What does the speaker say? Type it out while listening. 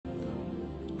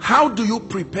How do you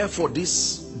prepare for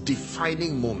these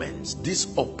defining moments,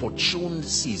 these opportune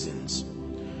seasons?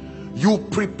 You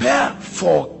prepare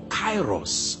for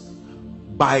Kairos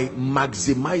by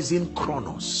maximizing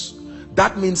Chronos.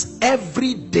 That means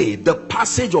every day, the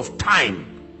passage of time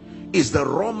is the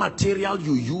raw material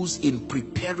you use in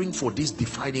preparing for these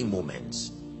defining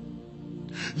moments.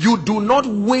 You do not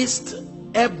waste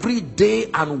every day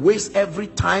and waste every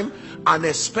time and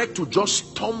expect to just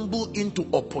stumble into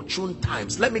opportune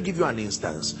times. Let me give you an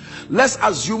instance. Let's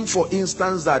assume, for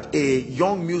instance, that a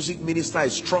young music minister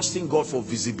is trusting God for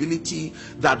visibility,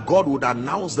 that God would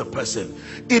announce the person.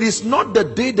 It is not the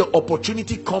day the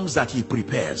opportunity comes that he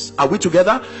prepares. Are we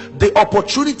together? The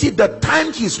opportunity, the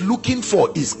time he's looking for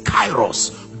is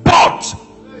Kairos, but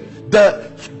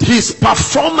his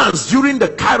performance during the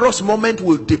Kairos moment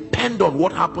will depend on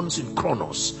what happens in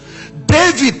Chronos.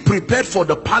 David prepared for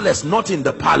the palace, not in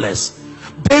the palace.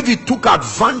 David took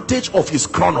advantage of his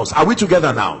Chronos. Are we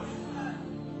together now?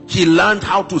 He learned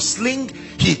how to sling.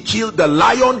 He killed the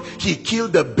lion. He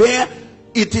killed the bear.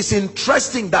 It is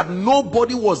interesting that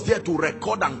nobody was there to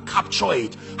record and capture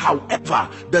it. However,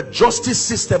 the justice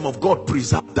system of God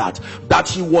preserved that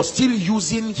he was still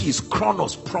using his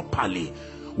Chronos properly.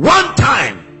 One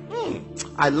time,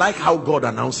 I like how God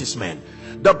announces men.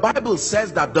 The Bible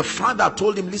says that the father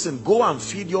told him, listen, go and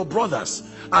feed your brothers.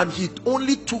 And he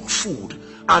only took food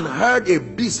and heard a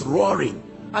beast roaring.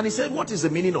 And he said, what is the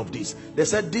meaning of this? They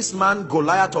said, this man,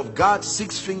 Goliath of God,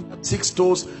 6 fingers, 6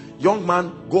 toes, young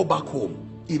man, go back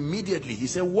home. Immediately, he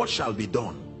said, what shall be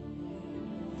done?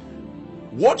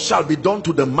 What shall be done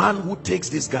to the man who takes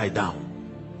this guy down?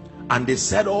 And they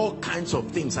said all kinds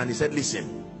of things. And he said,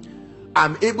 listen,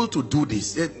 I'm able to do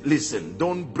this. Listen,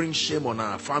 don't bring shame on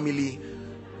our family.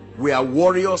 We are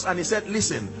warriors. And he said,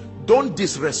 listen, don't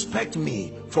disrespect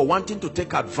me for wanting to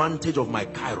take advantage of my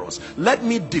Kairos. Let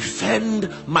me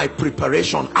defend my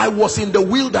preparation. I was in the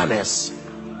wilderness.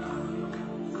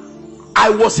 I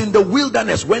was in the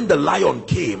wilderness when the lion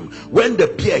came, when the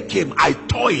bear came. I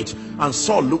tore it, and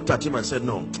Saul looked at him and said,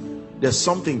 no, there's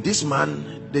something. This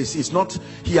man, this is not,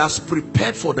 he has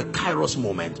prepared for the Kairos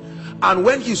moment. And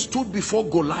when he stood before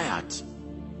Goliath,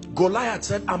 Goliath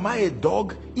said, am I a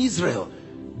dog? Israel,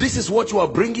 this is what you are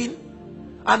bringing?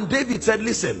 And David said,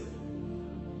 listen,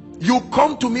 you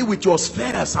come to me with your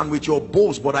spears and with your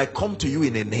bows, but I come to you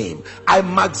in a name. I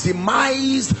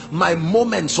maximize my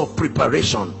moments of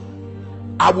preparation.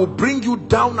 I will bring you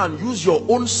down and use your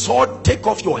own sword, take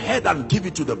off your head and give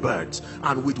it to the birds.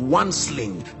 And with one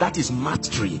sling, that is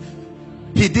mastery.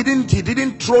 He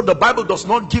didn't throw. The Bible does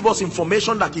not give us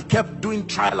information that he kept doing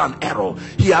trial and error.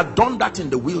 He had done that in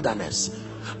the wilderness.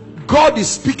 God is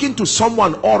speaking to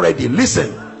someone already.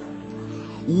 Listen,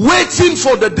 waiting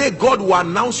for the day God will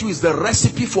announce you is the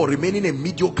recipe for remaining a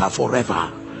mediocre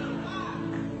forever.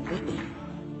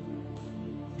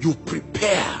 You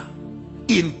prepare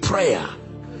in prayer.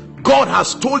 God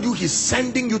has told you he's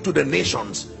sending you to the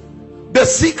nations. The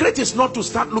secret is not to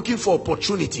start looking for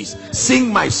opportunities.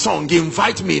 Sing my song,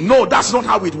 invite me. No, that's not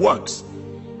how it works.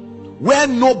 Where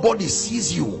nobody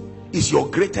sees you is your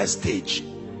greatest stage.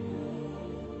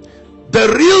 The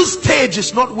real stage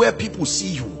is not where people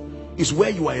see you, it's where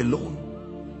you are alone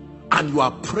and you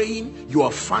are praying, you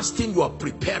are fasting, you are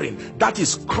preparing. That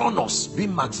is Chronos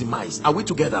being maximized. Are we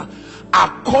together?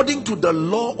 According to the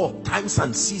law of times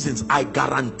and seasons, I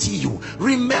guarantee you.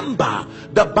 Remember,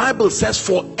 the Bible says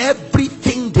for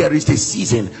everything there is a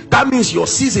season. That means your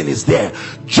season is there.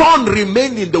 John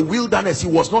remained in the wilderness. He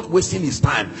was not wasting his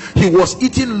time. He was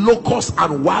eating locusts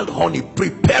and wild honey,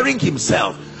 preparing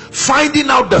himself, finding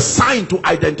out the sign to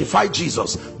identify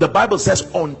Jesus. The Bible says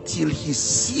until his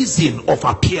season of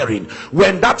appearing.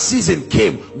 When that season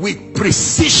came with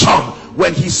precision,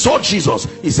 when he saw Jesus,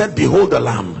 he said, behold the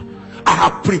Lamb. I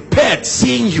have prepared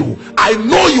seeing you. I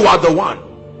know you are the one.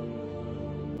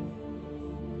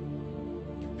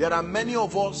 There are many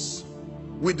of us,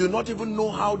 we do not even know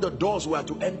how the doors we are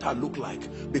to enter look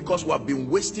like, because we have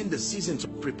been wasting the seasons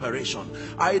of preparation,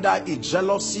 either in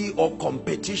jealousy or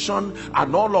competition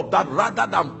and all of that, rather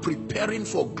than preparing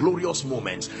for glorious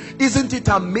moments. Isn't it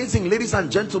amazing, ladies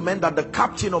and gentlemen, that the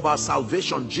captain of our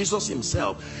salvation, Jesus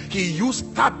himself, he used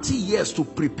 30 years to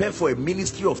prepare for a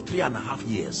ministry of 3.5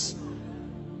 years.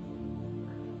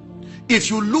 If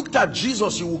you looked at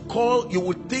Jesus, you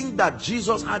would think that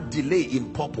Jesus had delay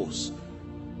in purpose.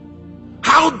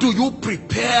 How do you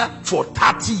prepare for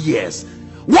 30 years?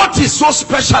 What is so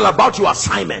special about your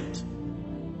assignment?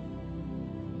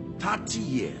 30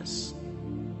 years.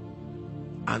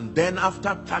 And then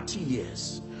after 30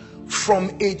 years,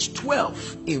 From age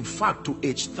 12, in fact, to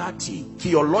age 30,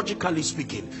 theologically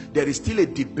speaking, there is still a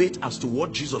debate as to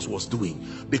what Jesus was doing,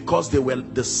 because they were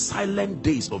the silent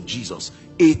days of Jesus.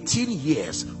 18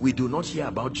 years, we do not hear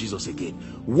about Jesus again.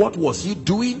 What was he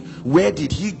doing? Where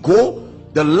did he go?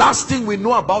 The last thing we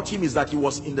know about him is that he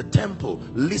was in the temple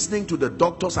listening to the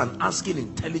doctors and asking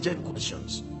intelligent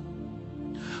questions.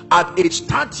 At age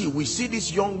 30, we see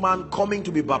this young man coming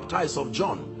to be baptized of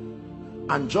John.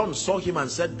 And John saw him and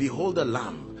said, behold the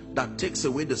Lamb that takes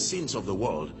away the sins of the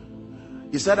world.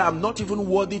 He said, I'm not even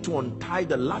worthy to untie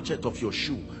the latchet of your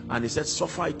shoe. And he said,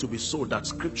 suffer it to be so that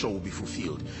scripture will be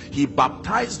fulfilled. He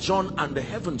baptized John and the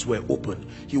heavens were opened.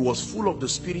 He was full of the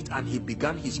Spirit and he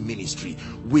began his ministry.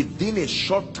 Within a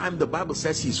short time, the Bible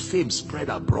says his fame spread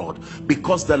abroad,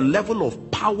 because the level of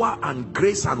power and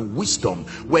grace and wisdom,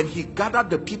 when he gathered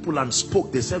the people and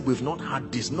spoke, they said, we've not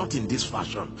had this, not in this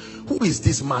fashion. Who is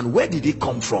this man? Where did he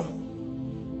come from?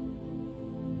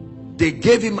 They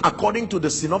gave him, according to the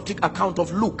synoptic account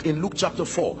of Luke, in Luke chapter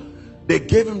 4, they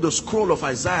gave him the scroll of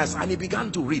Isaiah and he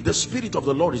began to read. The Spirit of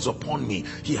the Lord is upon me.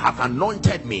 He hath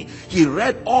anointed me. He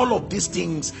read all of these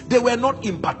things. They were not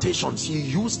impartations. He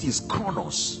used his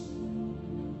chronos.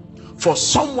 For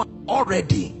someone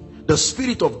already, the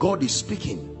Spirit of God is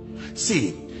speaking.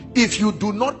 See, if you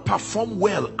do not perform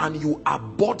well and you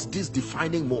abort these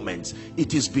defining moments,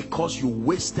 it is because you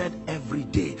wasted every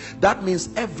day. That means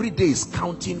every day is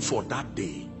counting for that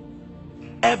day.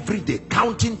 Every day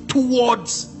counting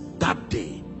towards that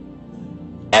day.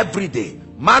 Every day.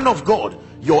 Man of God,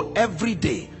 your every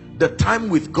day, the time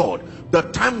with God, the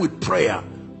time with prayer,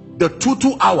 the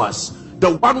 2 hours,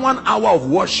 the 1 hour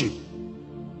of worship,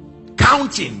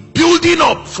 counting, building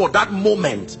up for that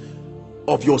moment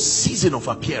of your season of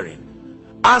appearing.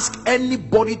 Ask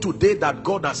anybody today that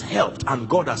God has helped and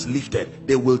God has lifted,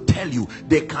 they will tell you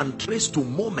they can trace to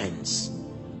moments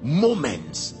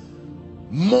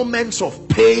of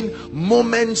pain,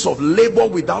 moments of labor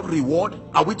without reward.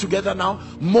 Are we together now?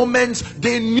 Moments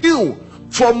they knew.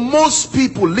 For most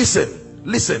people, listen,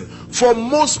 for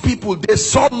most people, they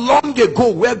saw long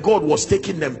ago where God was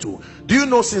taking them to. Do you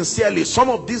know, sincerely, some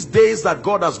of these days that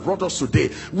God has brought us today,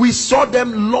 we saw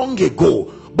them long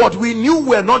ago, but we knew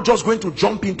we're not just going to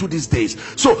jump into these days.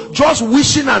 So just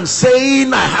wishing and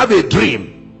saying, I have a dream.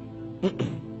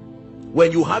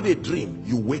 When you have a dream,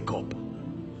 you wake up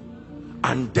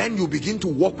and then you begin to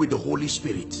walk with the Holy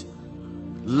Spirit,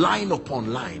 line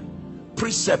upon line,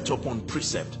 precept upon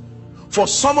precept. For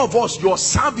some of us, your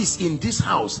service in this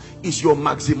house is your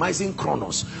maximizing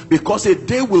chronos, because a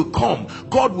day will come,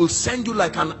 God will send you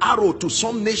like an arrow to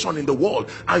some nation in the world,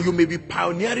 and you may be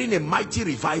pioneering a mighty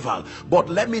revival. But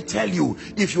let me tell you,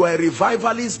 if you are a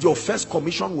revivalist, your first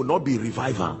commission will not be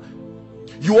revival.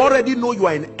 You already know you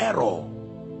are in error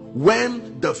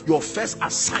when your first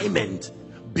assignment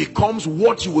becomes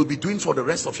what you will be doing for the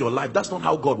rest of your life. That's not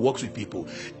how God works with people.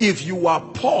 If you are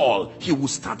Paul, he will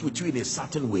start with you in a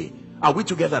certain way. Are we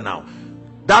together now?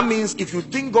 That means if you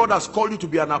think God has called you to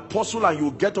be an apostle and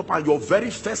you get up and your very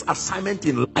first assignment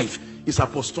in life is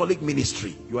apostolic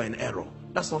ministry, you are in error.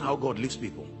 That's not how God leads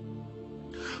people.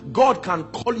 God can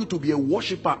call you to be a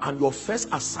worshiper and your first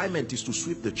assignment is to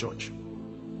sweep the church.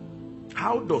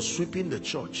 How does sweeping the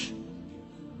church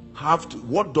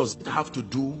what does it have to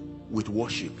do with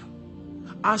worship?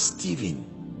 Ask Stephen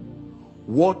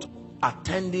what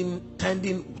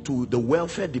tending to the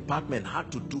welfare department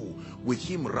had to do with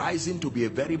him rising to be a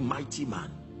very mighty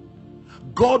man.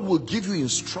 God will give you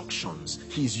instructions.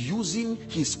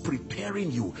 He's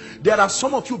preparing you. There are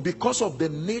some of you, because of the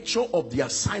nature of the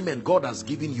assignment God has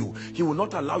given you, he will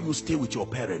not allow you stay with your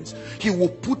parents. He will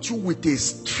put you with a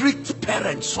strict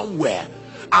parent somewhere,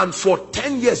 and for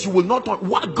 10 years you will not know,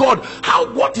 what God,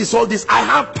 what is all this? I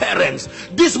have parents,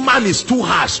 this man is too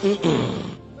harsh.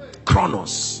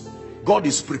 Chronos. God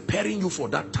is preparing you for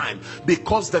that time,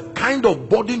 because the kind of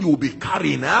burden you will be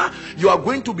carrying, you are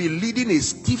going to be leading a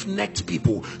stiff-necked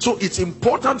people. So it's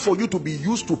important for you to be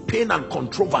used to pain and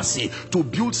controversy to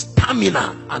build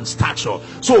stamina and stature.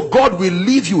 So God will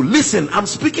leave you. Listen, I'm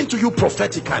speaking to you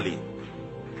prophetically.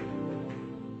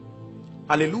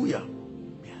 Hallelujah.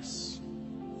 Yes.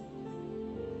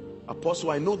 Apostle,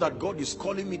 I know that God is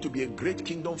calling me to be a great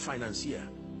kingdom financier.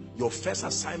 Your first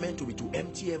assignment will be to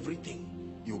empty everything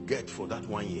you get for that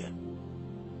 1 year.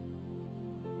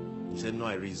 He said, no,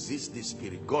 I resist this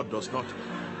spirit. God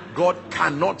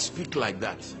cannot speak like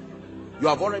that. You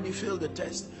have already failed the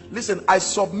test. Listen, I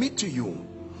submit to you,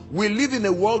 we live in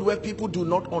a world where people do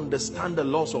not understand the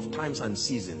laws of times and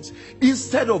seasons.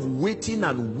 Instead of waiting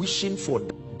and wishing for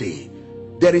that day,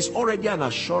 there is already an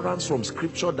assurance from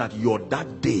scripture that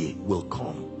that day will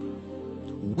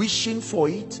come. Wishing for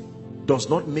it, does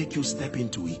not make you step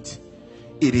into it.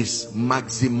 It is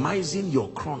maximizing your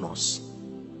chronos.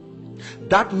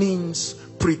 That means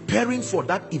preparing for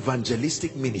that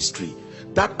evangelistic ministry,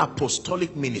 that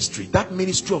apostolic ministry, that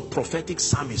ministry of prophetic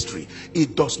psalmistry.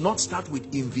 It does not start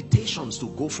with invitations to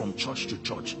go from church to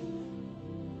church.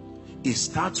 It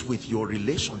starts with your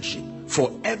relationship.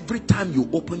 For every time you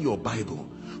open your Bible,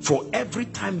 for every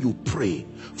time you pray,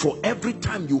 for every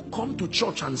time you come to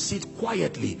church and sit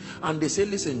quietly and they say,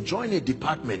 listen, join a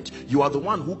department, you are the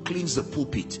one who cleans the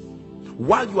pulpit.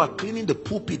 While you are cleaning the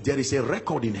pulpit, there is a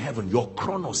record in heaven. Your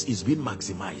chronos is being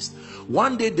maximized.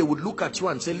 One day they would look at you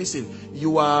and say, listen,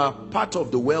 you are part of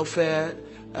the welfare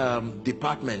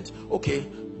department. Okay,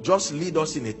 just lead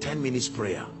us in a 10 minutes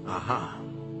prayer.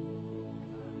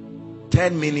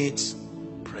 10 minutes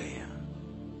prayer.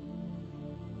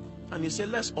 And you say,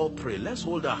 let's all pray. Let's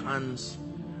hold our hands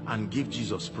and give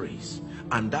Jesus praise.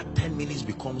 And that 10 minutes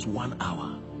becomes 1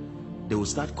 hour. They will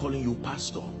start calling you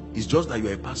pastor. It's just that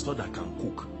you're a pastor that can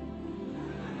cook.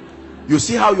 You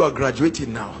see how you are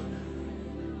graduating now.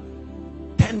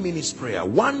 10 minutes prayer.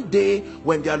 One day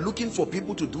when they are looking for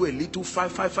people to do a little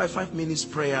 5 minutes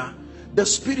prayer, the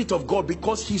Spirit of God,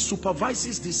 because he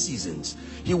supervises these seasons,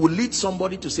 he will lead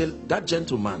somebody to say, that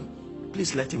gentleman,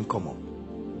 please let him come up.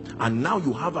 And now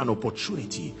you have an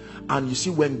opportunity. And you see,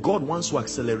 when God wants to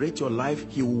accelerate your life,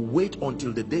 he will wait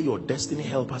until the day your destiny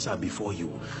helpers are before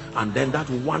you. And then that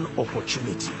one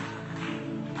opportunity.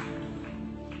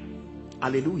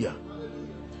 Hallelujah.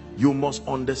 You must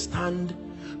understand,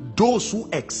 those who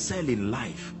excel in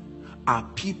life are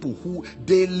people who,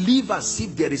 they live as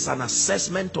if there is an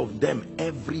assessment of them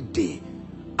every day.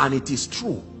 And it is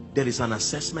true. There is an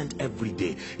assessment every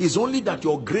day. It's only that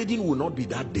your grading will not be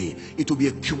that day. It will be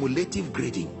a cumulative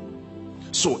grading.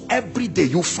 So every day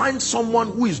you find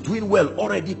someone who is doing well,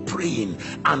 already praying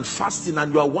and fasting,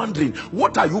 and you are wondering,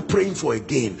 what are you praying for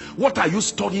again? What are you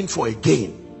studying for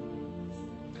again?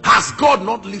 Has God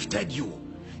not lifted you?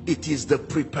 It is the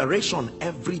preparation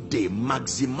every day,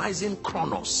 maximizing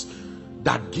chronos,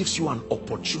 that gives you an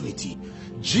opportunity.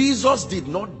 Jesus did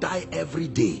not die every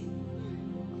day.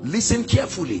 Listen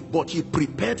carefully, but he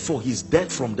prepared for his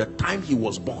death from the time he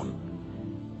was born.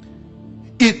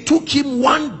 It took him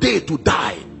 1 day to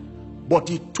die,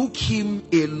 but it took him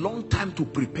a long time to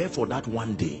prepare for that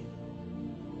one day.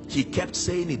 He kept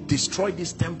saying it, destroy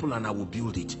this temple and I will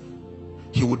build it.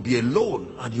 He would be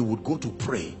alone and he would go to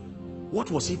pray. What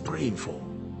was he praying for?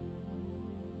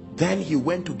 Then he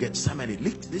went to Gethsemane.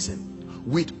 Listen,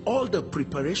 with all the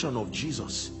preparation of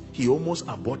Jesus, he almost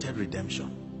aborted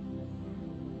redemption.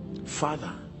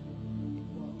 Father,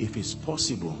 if it's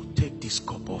possible, take this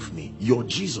cup off me. You're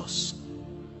Jesus.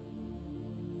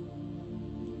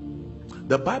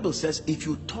 The Bible says, if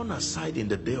you turn aside in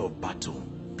the day of battle,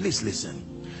 please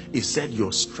listen, it said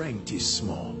your strength is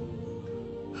small.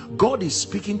 God is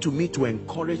speaking to me to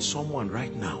encourage someone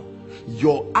right now.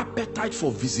 Your appetite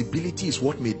for visibility is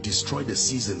what may destroy the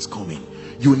seasons coming.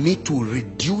 You need to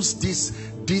reduce this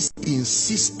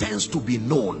insistence to be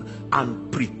known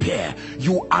and prepare.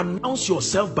 You announce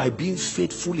yourself by being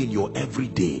faithful in your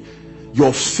everyday.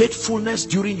 Your faithfulness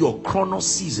during your chronos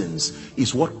seasons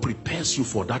is what prepares you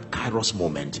for that kairos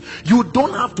moment. You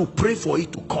don't have to pray for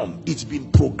it to come. It's been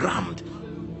programmed.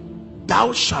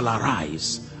 Thou shalt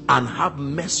arise and have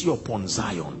mercy upon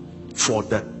Zion, for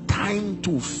the time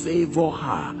to favor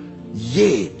her,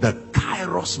 yea, the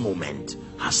kairos moment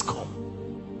has come.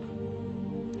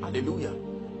 Hallelujah.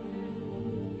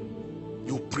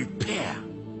 You prepare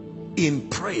in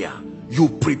prayer, you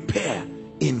prepare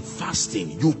in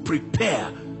fasting, you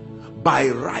prepare by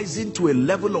rising to a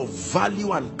level of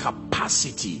value and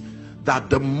capacity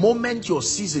that the moment your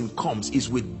season comes is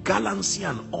with gallantry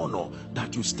and honor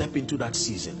that you step into that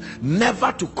season,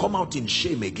 never to come out in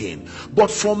shame again.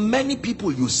 But for many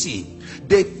people, you see,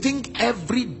 they think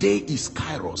every day is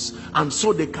kairos, and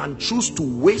so they can choose to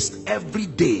waste every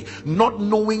day, not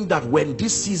knowing that when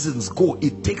these seasons go,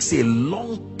 it takes a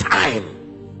long time.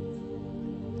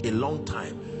 A long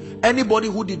time. Anybody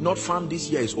who did not farm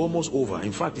this year is almost over.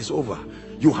 In fact, it's over.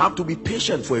 You have to be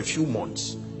patient for a few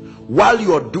months. While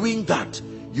you are doing that,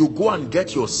 you go and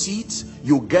get your seeds,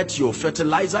 you get your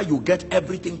fertilizer, you get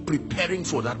everything preparing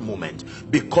for that moment.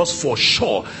 Because for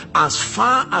sure, as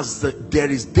far as there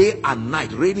is day and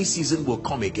night, rainy season will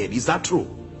come again. Is that true?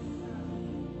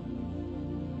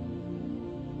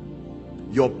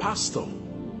 Your pastor,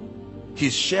 he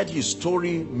shared his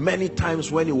story many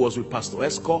times when he was with Pastor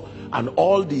Esco, and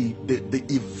all the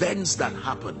events that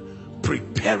happened,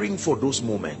 preparing for those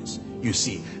moments. You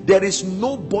see, there is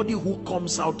nobody who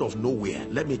comes out of nowhere.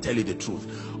 Let me tell you the truth.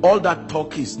 All that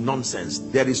talk is nonsense.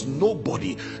 There is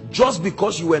nobody. Just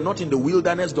because you were not in the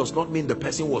wilderness does not mean the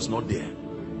person was not there.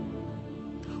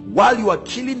 While you are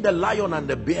killing the lion and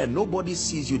the bear, nobody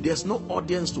sees you. There's no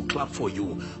audience to clap for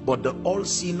you, but the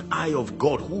all-seeing eye of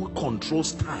God who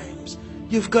controls times.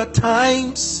 You've got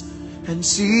times and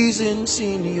seasons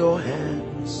in your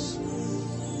hands.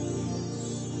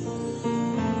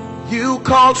 You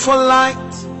called for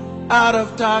light out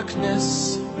of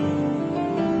darkness.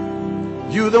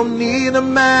 You don't need a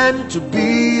man to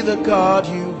be the God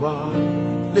you are.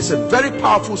 Listen, very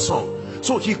powerful song.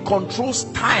 So he controls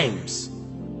times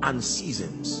and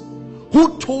seasons.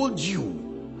 Who told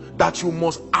you that you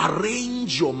must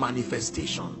arrange your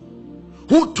manifestation?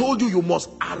 Who told you you must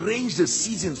arrange the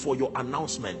seasons for your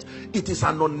announcement? It is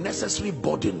an unnecessary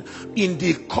burden. In the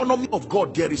economy of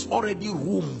God, there is already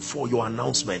room for your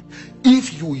announcement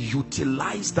if you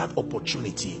utilize that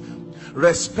opportunity.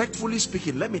 Respectfully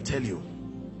speaking, let me tell you,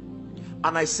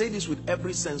 and I say this with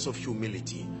every sense of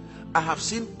humility, I have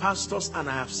seen pastors and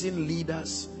I have seen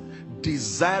leaders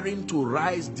desiring to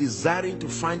rise, desiring to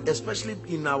find, especially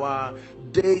in our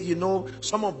day, you know,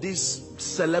 some of this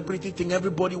celebrity thing,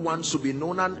 everybody wants to be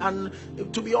known, and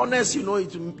to be honest, you know,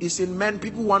 it's in men.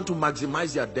 People want to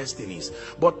maximize their destinies,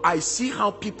 but I see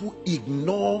how people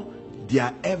ignore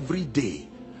their everyday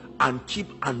and keep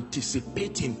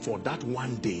anticipating for that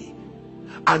one day,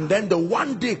 and then the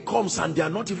one day comes and they are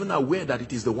not even aware that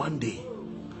it is the one day,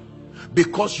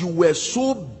 because you were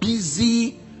so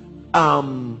busy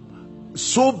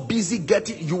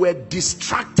getting, you were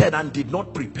distracted and did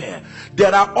not prepare.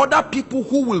 There are other people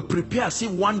who will prepare, see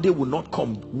one day will not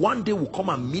come. One day will come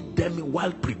and meet them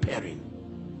while preparing.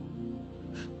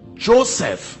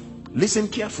 Joseph, listen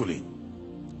carefully,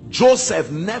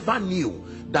 Joseph never knew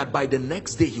that by the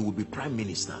next day he would be prime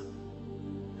minister.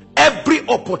 Every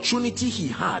opportunity he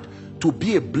had to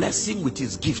be a blessing with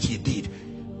his gift, he did.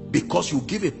 Because you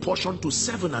give a portion to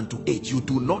 7 and to 8, you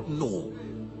do not know.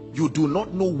 You do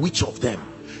not know which of them.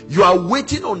 You are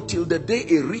waiting until the day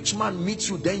a rich man meets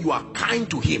you, then you are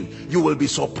kind to him. You will be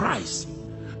surprised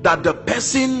that the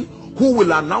person who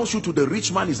will announce you to the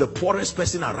rich man is the poorest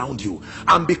person around you.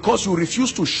 And because you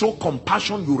refuse to show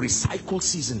compassion, you recycle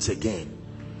seasons again.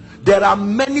 There are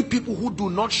many people who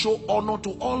do not show honor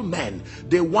to all men.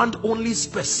 They want only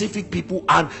specific people,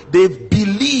 and they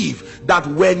believe that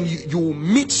when you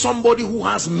meet somebody who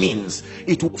has means,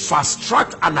 it will fast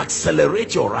track and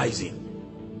accelerate your rising.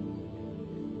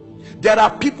 There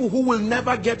are people who will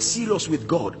never get serious with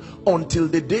God until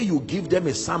the day you give them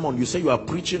a sermon. You say you are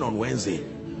preaching on Wednesday,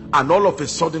 and all of a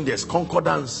sudden there's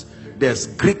concordance, there's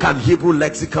Greek and Hebrew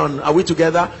lexicon. Are we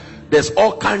together? There's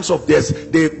all kinds of this.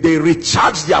 They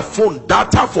recharge their phone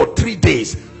data for 3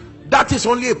 days. That is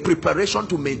only a preparation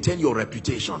to maintain your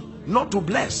reputation, not to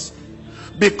bless.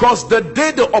 Because the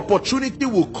day the opportunity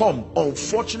will come,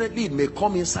 unfortunately it may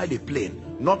come inside a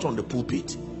plane, not on the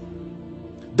pulpit.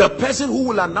 The person who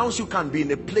will announce you can be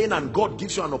in a plane, and God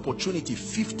gives you an opportunity,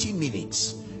 50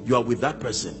 minutes you are with that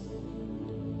person,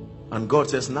 and God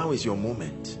says now is your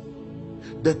moment.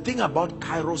 The thing about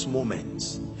Kairos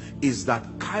moments is that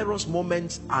Kairos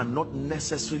moments are not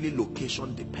necessarily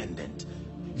location dependent.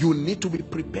 You need to be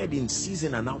prepared in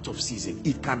season and out of season.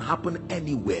 It can happen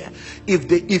anywhere.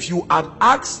 If you had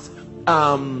asked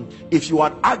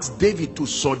David to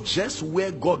suggest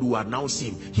where God will announce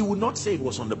him, he would not say it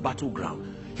was on the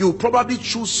battleground. He will probably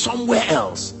choose somewhere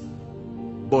else.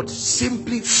 But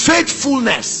simply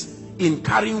faithfulness in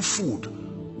carrying food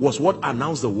was what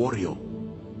announced the warrior.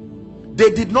 They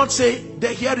did not say,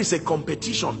 here is a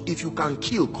competition. If you can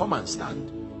kill, come and stand.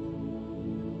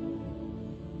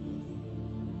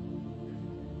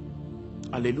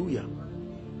 Hallelujah.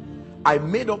 I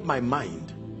made up my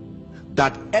mind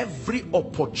that every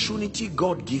opportunity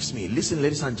God gives me, listen,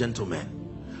 ladies and gentlemen,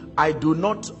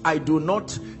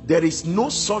 there is no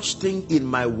such thing in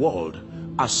my world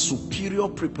as superior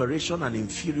preparation and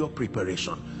inferior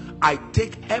preparation. I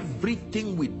take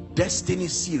everything with destiny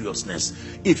seriousness.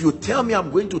 If you tell me I'm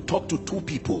going to talk to 2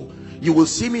 people, you will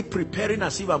see me preparing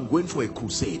as if I'm going for a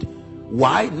crusade.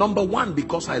 Why? Number 1,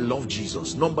 because I love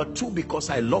Jesus. Number 2, because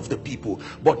I love the people.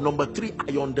 But number 3,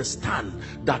 I understand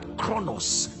that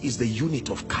Chronos is the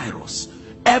unit of Kairos.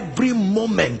 Every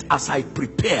moment as I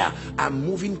prepare, I'm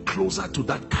moving closer to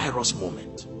that Kairos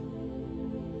moment.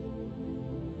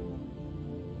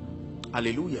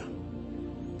 Hallelujah.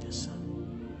 Yes, sir.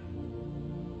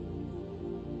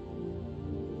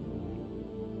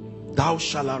 Thou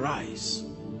shalt arise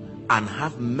and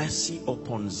have mercy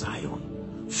upon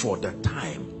Zion, for the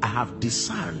time I have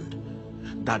discerned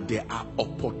that there are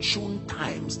opportune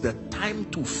times. The time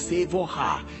to favor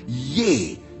her,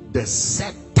 yea, the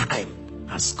set time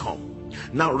has come.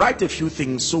 Now write a few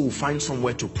things so we'll find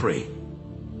somewhere to pray.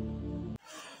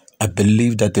 I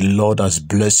believe that the Lord has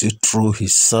blessed you through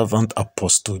his servant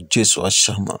Apostle Joshua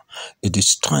Selman. It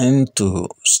is time to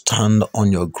stand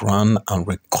on your ground and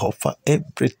recover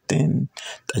everything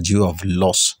that you have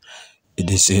lost. It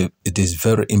is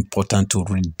very important to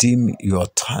redeem your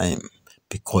time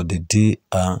because the days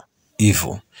are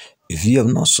evil. If you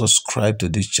have not subscribed to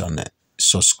this channel,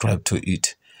 subscribe to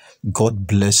it. God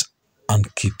bless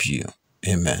and keep you.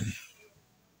 Amen.